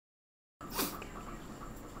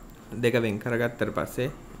දෙක වෙන් කරගත්තට පස්සේ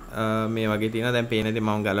මේ වගේ තියෙනවා. දැන් පේන දේ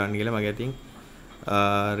මම ගලවන්න ගිහලා මගේ අතින්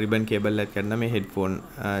රිබන් කේබල් එකක් ගන්න මේ හෙඩ්ෆෝන්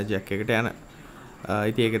ජැක් එකට යන.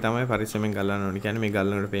 ඉතින් ඒක තමයි පරිස්සමෙන් ගලවන්න ඕනේ. කියන්නේ මේ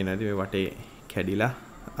ගලනකොට පේන ඇති මේ වටේ කැඩිලා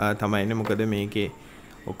තමයි ඉන්නේ. මොකද මේකේ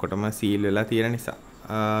ඔක්කොටම සීල් වෙලා තියෙන නිසා.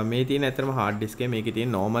 මේ තියෙන ඇත්තටම හાર્ඩ් ඩිස්ක් එක මේකේ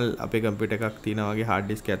තියෙන normal අපේ කම්පියුටර් එකක් තියෙනා වගේ හાર્ඩ්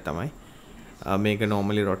ඩිස්ක් එකක් තමයි. මේක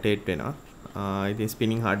normally rotate වෙනවා. ඉතින්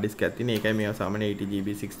spinning hard disk එකක් තියෙන. ඒකයි මේවා සාමාන්‍ය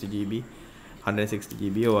 80GB 60GB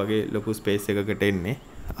 160GB ඔය වගේ ලොකු ස්පේස් එකකට එන්නේ.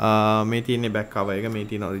 මේ තියෙන්නේ බෑක් කවර් එක. මේ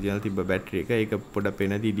තියෙන ඔරිජිනල් තිබ්බ බැටරි එක. ඒක පොඩ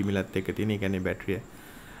පෙනදී ඉදිමිලත් එක තියෙන. ඒ කියන්නේ බැටරිය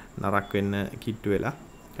නරක් වෙන්න කිට්ටු වෙලා.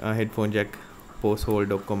 හෙඩ්ෆෝන් ජැක් පෝස්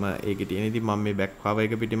හෝල්ඩ් ඔක්කොම ඒකේ තියෙන. ඉතින් මම මේ බෑක් කවර්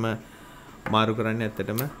එක පිටිම මාරු කරන්නේ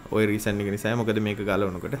ඇත්තටම ওই රීසන් එක නිසායි. මොකද මේක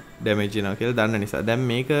ගලවනකොට ඩැමේජ් වෙනවා කියලා දන්න නිසා. දැන්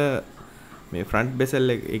මේක මේ ෆ්‍රන්ට්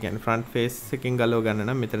බෙසල් එක, ඒ කියන්නේ ෆ්‍රන්ට් ෆේස් එකෙන් ගලව ගන්න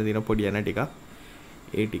නම් මෙතන තියෙන පොඩි යන ටික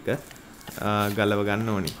ඒ ටික ගලව ගන්න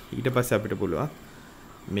ඕනේ. ඊට පස්සේ අපිට පුළුවන්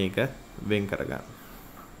මේක වෙන් කරගන්න.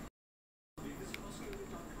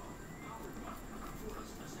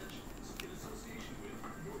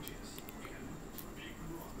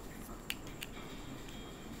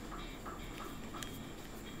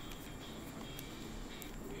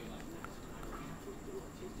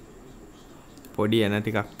 පොඩි එන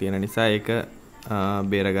ටිකක් තියෙන නිසා ඒක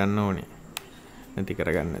බේර ගන්න ඕනේ. නැති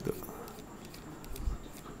කරගන්න නැතුව.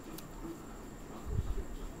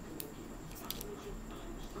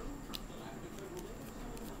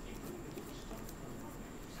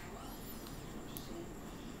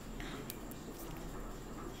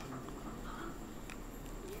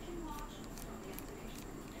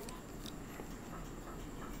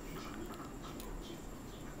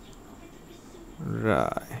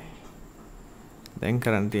 right. දැන්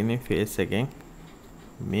කරන් තියෙන්නේ ෆේස් එකෙන්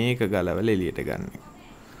මේක ගලවලා එළියට ගන්න එක.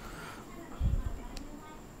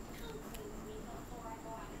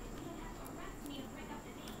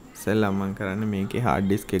 ඉතින් මම කරන්නේ මේකේ hard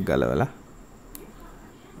disk එක ගලවලා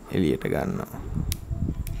එළියට ගන්නවා.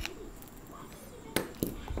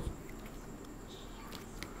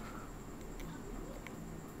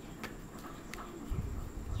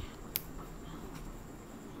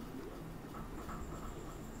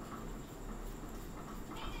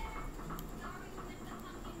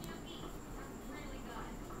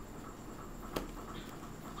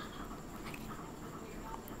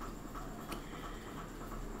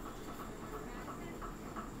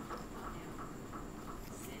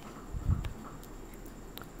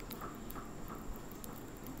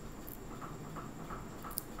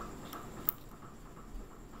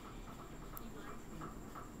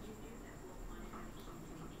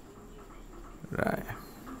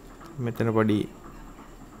 මෙතන පොඩි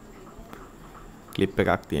ක්ලිප්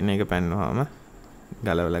එකක් තියෙන. ඒක පැන්නුවාම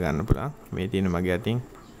ගලවලා ගන්න පුළුවන්. මේ තියෙන මගේ අතින්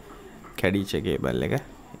කැඩිච්ච කේබල් එක.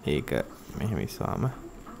 ඒක මෙහෙම ඉස්සුවාම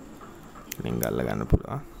ඉතින් ගල්ලා ගන්න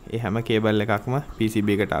පුළුවන්. ඒ හැම කේබල් එකක්ම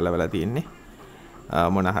PCB එකට අලවලා තියෙන්නේ.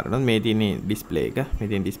 මොන හරිනොත් මේ තියෙන්නේ ඩිස්ප්ලේ එක. මේ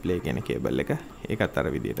තියෙන ඩිස්ප්ලේ කියන කේබල් එක. ඒකත්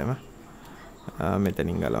අර විදිහටම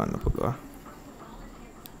මෙතනින් ගලවන්න පුළුවන්.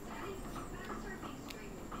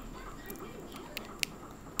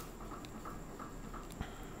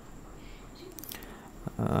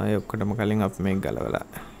 ඒ ඔක්කොටම කලින් අපි මේක ගලවලා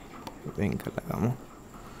වෙන් කරලා ගමු.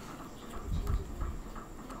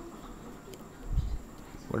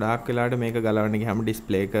 ගොඩාක් වෙලාවට මේක ගලවන්න ගියාම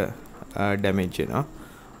ඩිස්ප්ලේ එක ඩැමේජ් වෙනවා.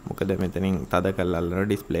 මොකද මෙතනින් තද කරලා අල්ලන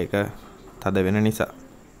ඩිස්ප්ලේ එක තද වෙන නිසා.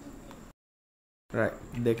 right.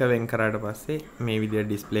 දෙක වෙන් කරාට පස්සේ මේ විදිහට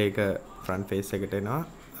ඩිස්ප්ලේ එක ෆ්‍රන්ට් ෆේස් එකට එනවා.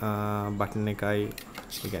 බටන් එකයි,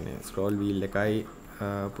 ඒ කියන්නේ ස්ක්‍රෝල් වීල් එකයි,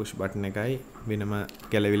 පුෂ් බටන් එකයි වෙනම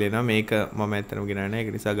ගැලවිලා එනවා. මේක මම ඇත්තටම ගෙනාවේ නැහැ.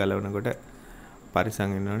 ඒක නිසා ගලවනකොට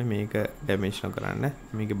පරිස්සම් වෙන්න ඕනේ. මේක ඩැමේජ් නොකරන්න.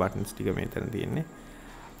 මේකේ බටන්ස් ටික මෙතන තියෙන්නේ.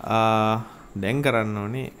 දැන් කරන්න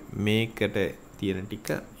ඕනේ මේකට තියෙන ටික,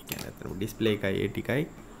 ඒ කියන්නේ ඇත්තටම ඩිස්ප්ලේ එකයි ඒ ටිකයි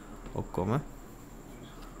ඔක්කොම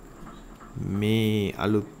මේ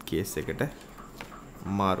අලුත් කේස් එකට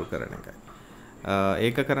මාරු කරන එකයි.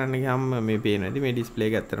 ඒක කරන්න ගියාම මේ පේන ඇති මේ ඩිස්ප්ලේ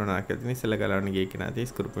එක ඇත්තටම නාකලා තියෙන. ඉස්සෙල්ලා ගලවන්න ගියේ කෙනා තියෙන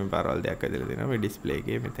ස්ක්‍රූ පින් පාරවල් දෙකක් ඇදලා දෙනවා. මේ ඩිස්ප්ලේ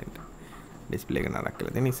එකේ මෙතෙන්ට ඩිස්ප්ලේ එක නරක්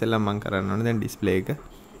කරලා තියෙන. ඉස්සෙල්ලා මම කරන්න ඕනේ දැන් ඩිස්ප්ලේ එක.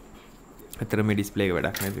 ඇත්තටම මේ ඩිස්ප්ලේ එක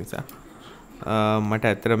වැඩක් නැති නිසා මට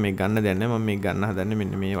ඇත්තටම මේ ගන්න දෙයක් නැහැ. මම මේ ගන්න හදන්නේ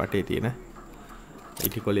මෙන්න මේ වටේ තියෙන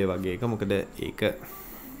ඉටිකොලේ වගේ එක. මොකද ඒක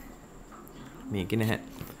මේකේ නැහැ.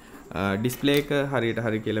 ඩිස්ප්ලේ එක හරියට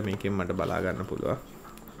හරි කියලා මේකෙන් මට බලා ගන්න පුළුවන්.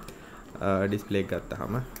 ඩිස්ප්ලේ එක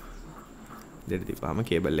ගත්තාම දෙට තිබ්බාම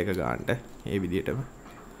කේබල් එක ගන්නට ඒ විදිහටම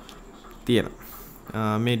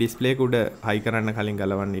තියෙනවා. මේ ඩිස්ප්ලේ එක උඩ හයි කරන්න කලින්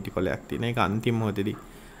ගලවන්න ඉටිකොලයක් තියෙන. ඒක අන්තිම මොහොතේදී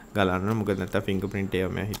ගලවන්න. මොකද නැත්නම් ෆින්ගර්ප්‍රින්ට් එක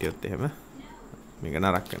මම හිටියොත් එහෙම මේක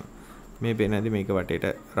නරක වෙනවා. මේ පේනදී මේක වටේට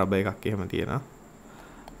රබර් එකක් එහෙම තියෙනවා.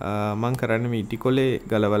 මම කරන්නේ මේ ඉටිකොලේ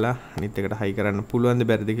ගලවලා අනිත් එකට හයි කරන්න පුළුවන් ද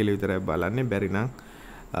බැරිද කියලා විතරයි බලන්නේ. බැරි නම්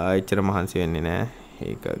එච්චර මහන්සි වෙන්නේ නැහැ.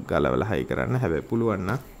 ඒක ගලවලා හයි කරන්න. හැබැයි පුළුවන්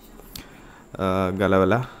නම්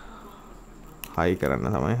ගලවලා හයි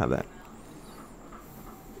කරන්න තමයි හදන්නේ.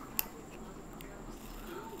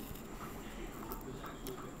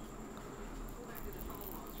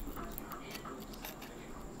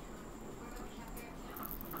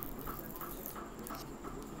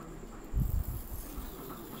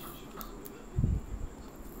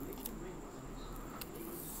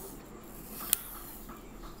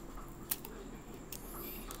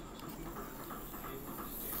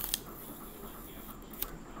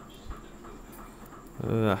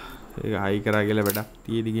 ඒක හයි කරා කියලා වැඩක්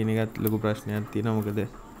තියෙදි කියන එකත් ලොකු ප්‍රශ්නයක් තියෙනවා. මොකද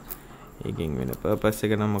ඒකෙන් වෙන පර්පස්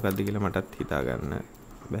එක නම් මොකද්ද කියලා මටත් හිතා ගන්න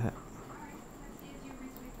බෑ.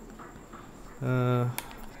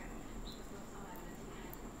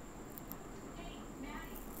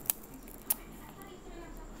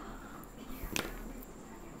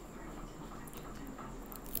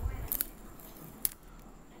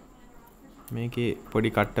 මේකේ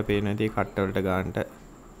පොඩි කට්ට පේනවා. ඉතින් ඒ කට්ට වලට ගන්නට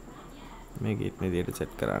මේක ඉක්ම විදියට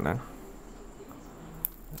සෙට් කරා නම්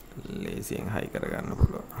ලේසියෙන් හයි කරගන්න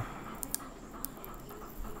පුළුවන්.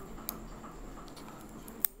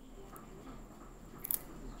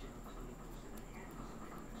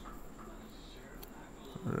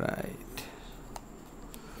 right.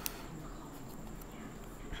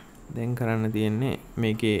 දැන් කරන්න තියෙන්නේ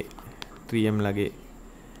මේකේ 3M ලගේ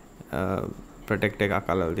ප්‍රොටෙක්ට් එකක්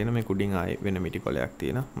අල්ලලා තියෙන මේ කුඩින් ආයේ වෙන මිටි කොලයක්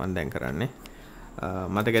තියෙනවා. මම දැන් කරන්නේ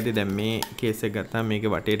මතක ඇති දැන් මේ කේස් එක ගත්තාම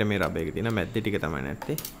මේකේ වටේට මේ රබර් එක තියෙන මැද්දේ ටික තමයි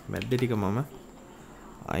නැත්තේ. මැද්දේ ටික මම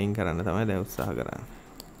අයින් කරන්න තමයි දැන් උත්සාහ කරන්නේ.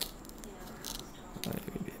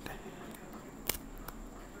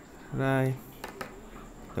 right.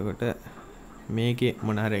 එතකොට මේකේ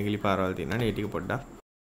මොන හරි ඇඟිලි පාරවල් තියෙනවනේ ඒ ටික පොඩ්ඩක්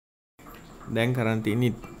දැන් කරන්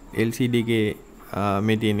තියෙන්නේ LCD එකේ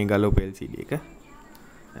මේ තියෙන ගලෝප LCD එක.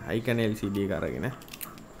 icon LCD එක අරගෙන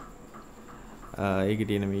ඒකේ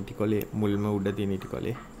තියෙන මේ ටිකොලේ මුල්ම උඩ තියෙන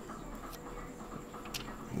ටිකොලේ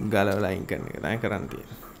ගලවලා අයින් කරන එක තමයි කරන්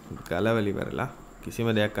තියෙන්නේ. ගලවල ඉවරලා කිසිම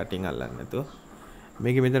දෙයක් අටින් අල්ලන්නේ නැතුව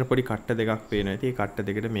මේකේ මෙතන පොඩි කට්ට දෙකක් පේනවා. ඉතින් මේ කට්ට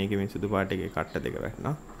දෙකට මේකේ මේ සුදු පාට එකේ කට්ට දෙක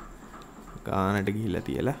වැටෙනවා. ගානට ගිහිල්ලා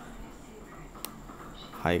තියලා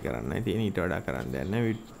හයි කරන්නයි තියෙන්නේ. ඊට වඩා කරන්න දෙයක්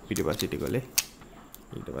නැහැ. පිටිපස්සේ ටිකොලේ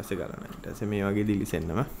ඊට පස්සේ ගලනවා. ඊට පස්සේ මේ වගේ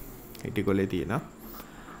දිලිසෙන්නම ටිකොලේ තියෙනවා.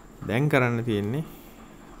 දැන් කරන්න තියෙන්නේ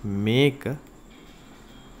මේක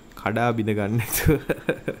කඩා බිඳ ගන්න නැතුව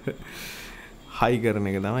හයි කරන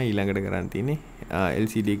එක තමයි ඊළඟට කරන්න තියෙන්නේ.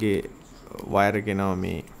 LCD එකේ වයර් එක එනවා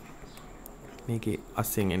මේකේ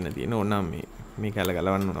අස්සෙන් එන්න තියෙන ඕනම් මේ කැල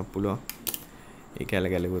ගලවන්න උනක් පුළුවන්. ඒ කැල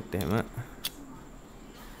ගැලුවොත් එහෙම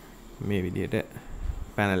මේ විදිහට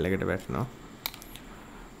පැනල් එකට වැටෙනවා.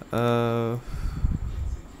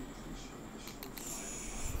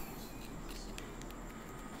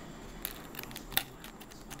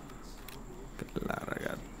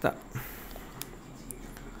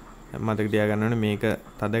 මතක තියාගන්න ඕනේ මේක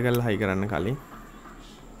තද කරලා හයි කරන්න කලින්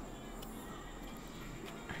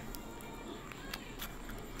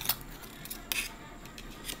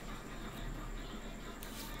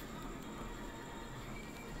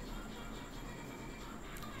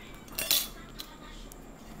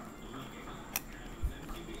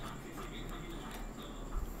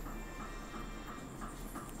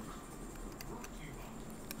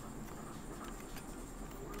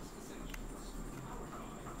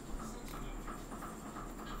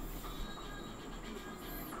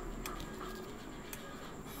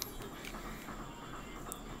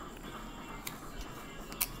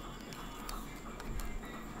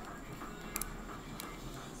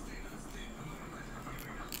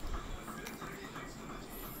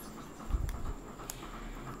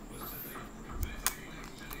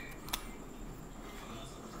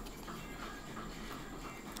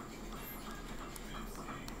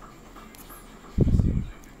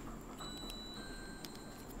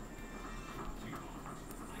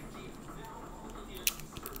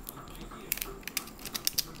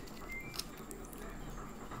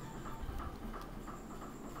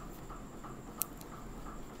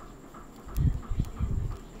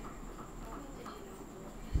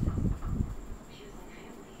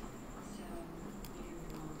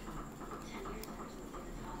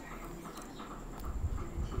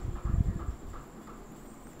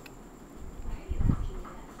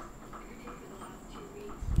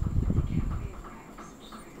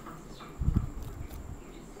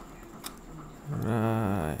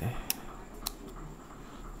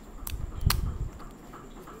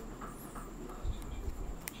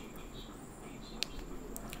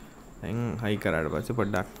හයි කරාට පස්සේ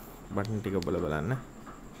පොඩ්ඩක් බටන් ටික බලන්න.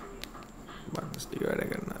 බටන්ස් ටික වැඩ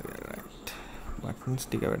කරනවා. රයිට්. බටන්ස්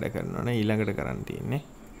ටික වැඩ කරනවා නේ. ඊළඟට කරන්න තියෙන්නේ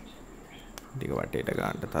ටික වටේට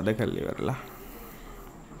ගන්න තද කරලා ඉවරලා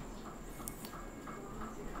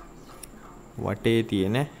වටේ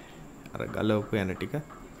තියෙන අර ගලවපු යන ටික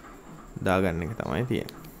දාගන්න එක තමයි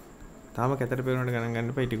තියෙන්නේ. තාම කැතර පෙරනට ගණන්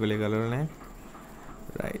ගන්න එපා. ඉටිකොලේ ගලවලා නැහැ.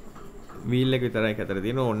 රයිට්. වීල් එක විතරයි කැතර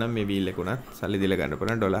තියෙන. ඕනනම් මේ වීල් එක උනත් සල්ලි දීලා ගන්න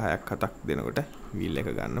පුළුවන්. $6ක් 7ක් දෙනකොට වීල්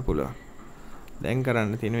එක ගන්න පුළුවන්. දැන්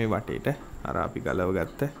කරන්න තියෙන මේ වටේට අර අපි ගලව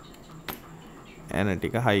ගත්ත ඇන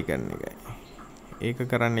ටික හයි කරන එකයි. ඒක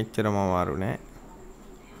කරන්න එච්චරම අමාරු නෑ.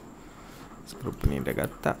 ස්ක්‍රූ පිනීට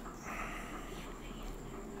ගත්තා.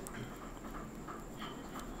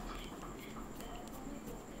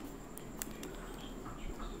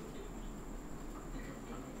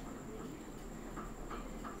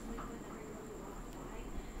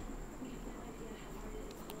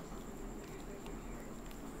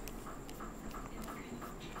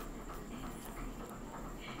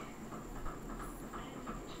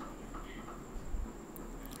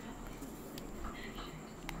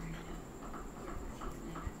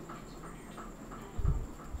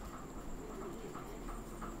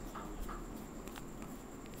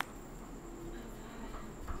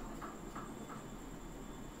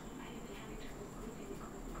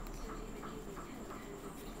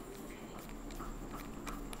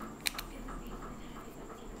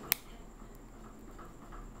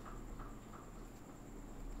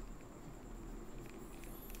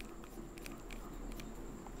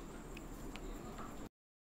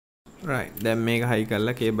 right දැන් මේක හයි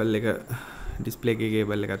කරලා කේබල් එක ඩිස්ප්ලේ එකේ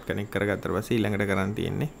කේබල් එකත් කනෙක්ට් කරගත්තා පස්සේ ඊළඟට කරන්න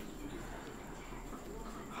තියෙන්නේ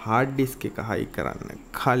hard disk එක හයි කරන්න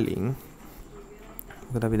කලින්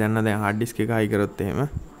මොකද අපි දන්නා දැන් hard disk එක හයි කරොත් එහෙම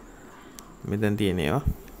මෙතන තියෙන ඒවා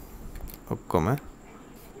ඔක්කොම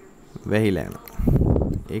වැහිලා යනවා.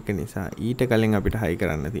 ඒක නිසා ඊට කලින් අපිට හයි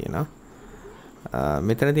කරන්න තියෙනවා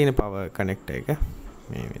මෙතන තියෙන power connector එක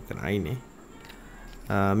මේ මෙතනයිනේ.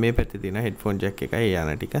 මේ පැත්තේ තියෙන headphone jack එකයි යන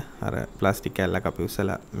ටික අර ප්ලාස්ටික් කැල්ලක් අපි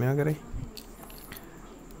උස්සලා මේවා කරේ.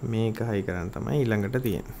 මේක හයි කරන්න තමයි ඊළඟට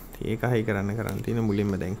තියෙන්නේ. ඒක හයි කරන්න තියෙන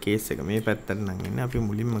මුලින්ම දැන් කේස් එක මේ පැත්තට නම් ඉන්නේ අපි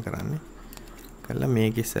මුලින්ම කරන්නේ. කළා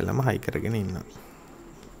මේක ඉස්සෙල්ලාම හයි කරගෙන ඉන්නවා.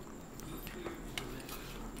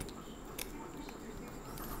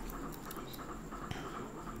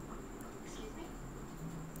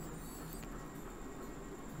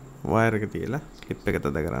 වයර් එක තියලා ක්ලිප් එක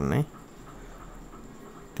තද කරන්නයි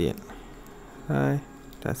තියෙන්නේ. හයි.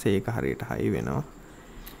 ඊටසේ ඒක හරියට හයි වෙනවා.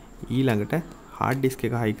 ඊළඟට hard disk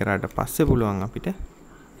එක හයි කරාට පස්සේ පුළුවන් අපිට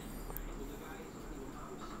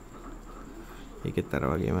ඒකෙත් අර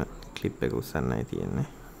වගේම ක්ලිප් එක උස්සන්නයි තියෙන්නේ.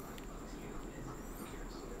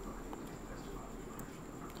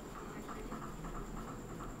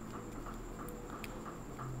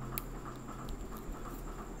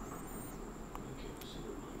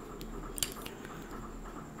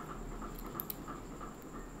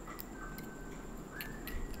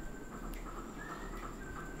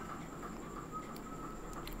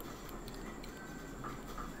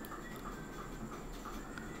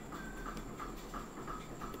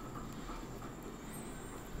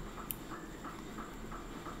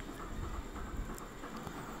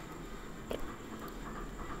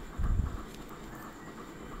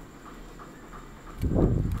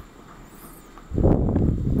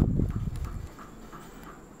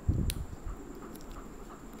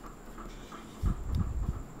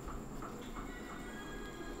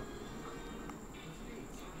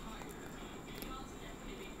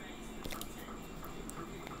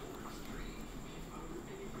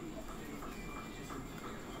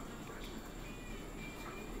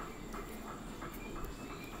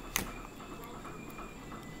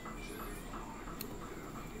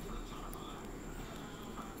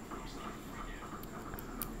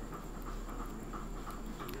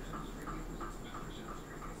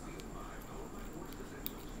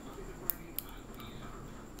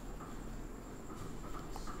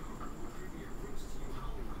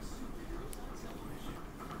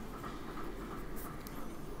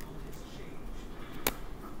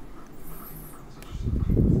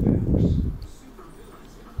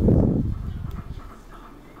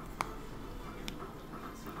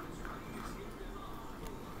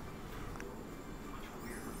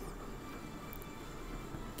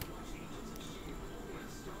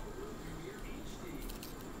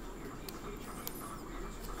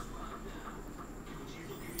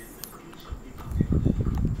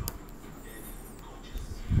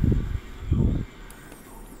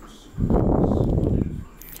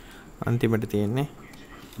 අන්තිමට තියෙන්නේ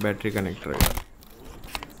බැටරි කනෙක්ටර් එක.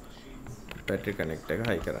 බැටරි කනෙක්ටර් එක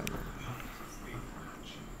හයි කරන්න.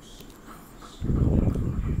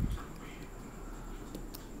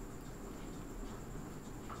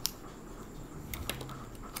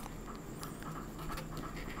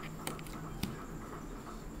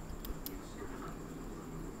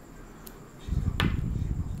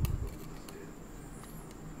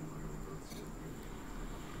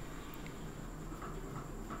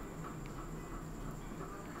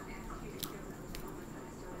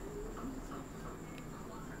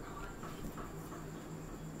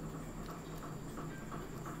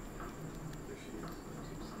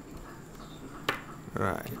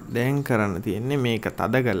 right දැන් කරන්න තියෙන්නේ මේක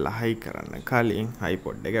තද කරලා high කරන්න කලින්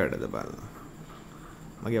iPod එක වැඩද බලන්න.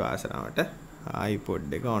 මගේ වාසනාවට iPod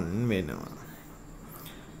එක on වෙනවා.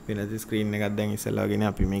 වෙනද ස්ක්‍රීන් එකක් දැන් ඉස්සෙල්ලා වගේ නේ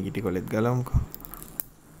අපි මේ කිටි කොලෙත් ගලමුකෝ.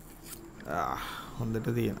 හොඳට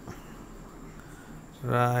තියෙනවා.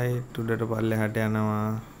 right උඩට පල්ලෙහාට යනවා.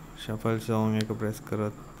 shuffle song එක press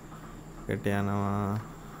කරොත් එකට යනවා.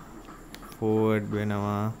 forward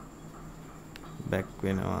වෙනවා. back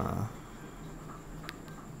වෙනවා.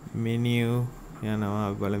 menu යනවා.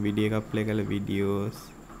 අපි බලමු වීඩියෝ එකක් play කරලා videos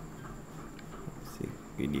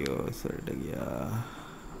වලට ගියා.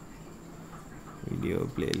 video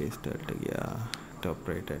playlist වලට ගියා. top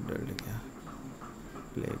rated වලට ගියා.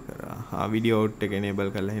 play කරා. video out එක enable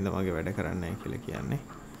කරලා හින්දා මගේ වැඩ කරන්නේ නැහැ කියලා කියන්නේ.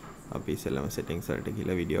 අපි ඉස්සෙල්ලාම settings වලට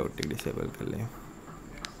ගිහලා video out එක disable කරලා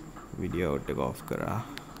video out එක off කරා.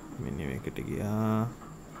 menu එකට ගියා.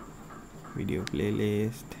 video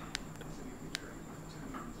playlist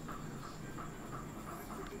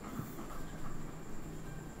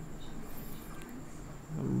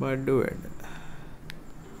බඩු වැඩ.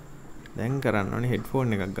 දැන් කරන්න ඕනේ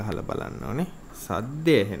headphone එකක් ගහලා බලන්න ඕනේ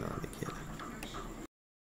සද්දය එනවද කියලා.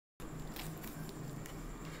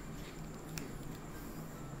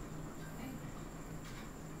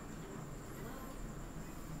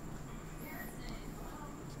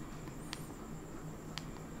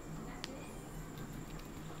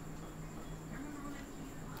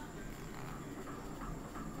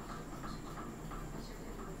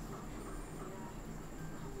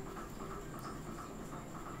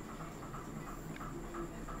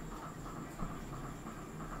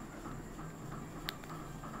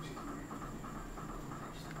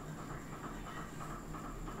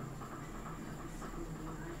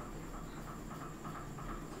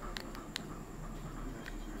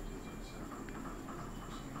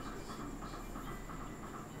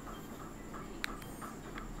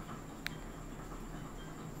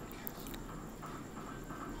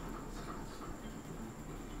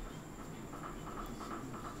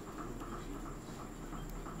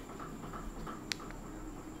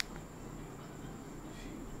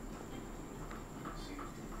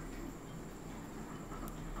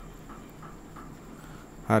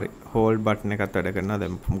 හරි hold button එකත් වැඩ කරනවා.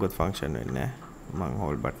 දැන් මොකද function වෙන්නේ නැහැ. මම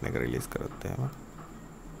hold button එක release කරොත් එහෙම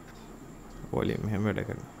volume එහෙම වැඩ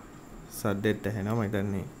කරනවා. සද්දෙත් ඇහෙනවා. මම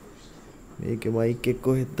හිතන්නේ මේකේ mic එක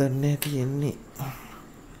කොහෙද දන්නේ තියෙන්නේ.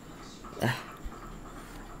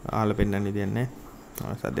 ආල පෙන්නන්නේ දෙන්නේ.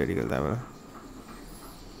 සද්ද වැඩි කරලා දාවල.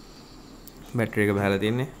 බැටරි එක බහලා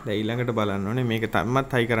තින්නේ. දැන් ඊළඟට බලන්න ඕනේ මේක තම්මත්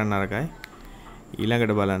high කරන්න අරකයි.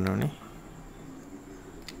 ඊළඟට බලන්න ඕනේ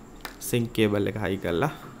sync cable එක high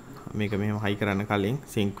කරලා මේක මෙහෙම high කරන්න කලින්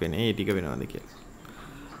sync වෙන්නේ ඒ ටික වෙනවද කියලා.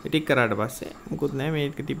 ඒ ටික කරාට පස්සේ මුකුත් නැහැ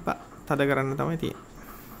මේක තිබ්බා තද කරන්න තමයි තියෙන්නේ.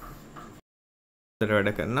 වැඩ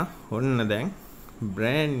කරන ඔන්න දැන්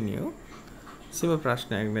brand new සිම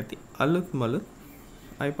ප්‍රශ්නයක් නැති අලුත් මලුත්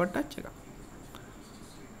iPod touch එකක්.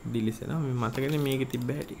 දිලිසෙනවා මේ මතකනේ මේක තිබ්බ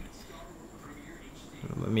හැටි.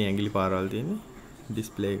 මේ ඇඟිලි පාරවල් තියෙන්නේ.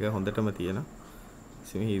 display එක හොඳටම තියෙනවා.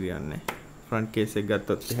 සිම හිරියන්නේ. front case එක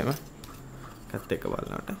ගත්තොත් එහෙම කත් එක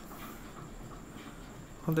බලනකොට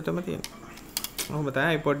හොඳටම තියෙනවා. ඔහොම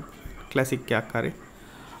තමයි iPod classic එකක් හරි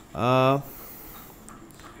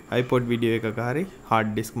iPod video එකක හරි hard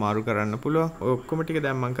disk මාරු කරන්න පුළුවන්. ඔය ඔක්කොම ටික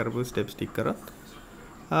දැන් මම කරපු steps ටික කරොත්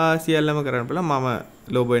සියල්ලම කරන්න පුළුවන්. මම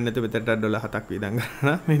logo එන්න නැතුව මෙතනට $7ක් වියදම්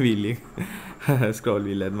කරනවා මේ wheel එක scroll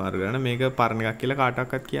wheel එක මාරු කරන්න. මේක පරණ එකක් කියලා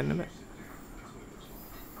කාටවත් කියන්න බෑ.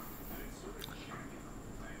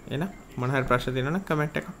 එහෙනම් මොන හරි ප්‍රශ්න තියෙනවා නම්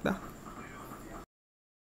කමෙන්ට් එකක් දාන්න.